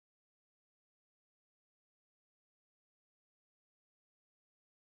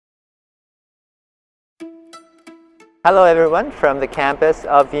Hello everyone from the campus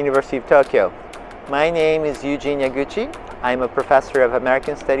of the University of Tokyo. My name is Eugene Yaguchi. I'm a professor of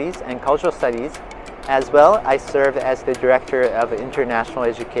American Studies and Cultural Studies. As well, I serve as the Director of the International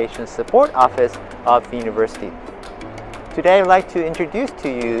Education Support Office of the University. Today I'd like to introduce to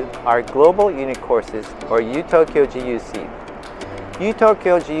you our Global Unit Courses, or UTokyo GUC.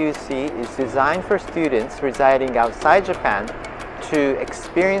 UTokyo GUC is designed for students residing outside Japan to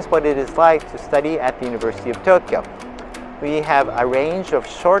experience what it is like to study at the University of Tokyo. We have a range of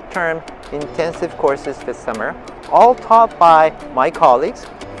short-term intensive courses this summer, all taught by my colleagues,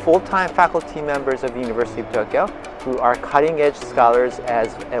 full-time faculty members of the University of Tokyo, who are cutting-edge scholars as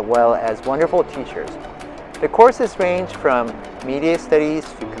well as wonderful teachers. The courses range from media studies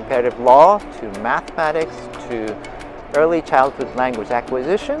to comparative law to mathematics to early childhood language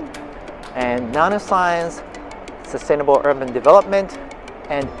acquisition and nanoscience, sustainable urban development,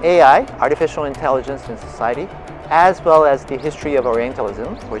 and AI, artificial intelligence in society, as well as the history of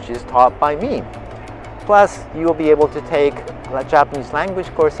Orientalism, which is taught by me. Plus, you will be able to take Japanese language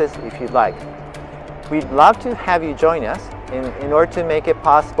courses if you'd like. We'd love to have you join us. In order to make it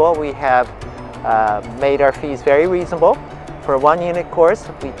possible, we have made our fees very reasonable. For one unit course,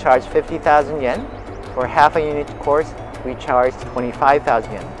 we charge 50,000 yen. For half a unit course, we charge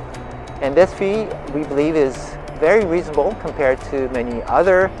 25,000 yen. And this fee, we believe, is very reasonable compared to many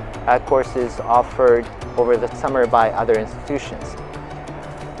other courses offered over the summer by other institutions.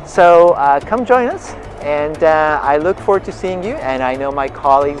 So come join us, and I look forward to seeing you, and I know my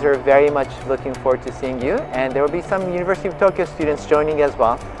colleagues are very much looking forward to seeing you, and there will be some University of Tokyo students joining as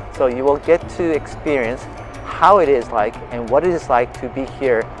well, so you will get to experience how it is like and what it is like to be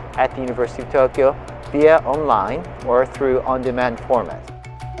here at the University of Tokyo via online or through on-demand format.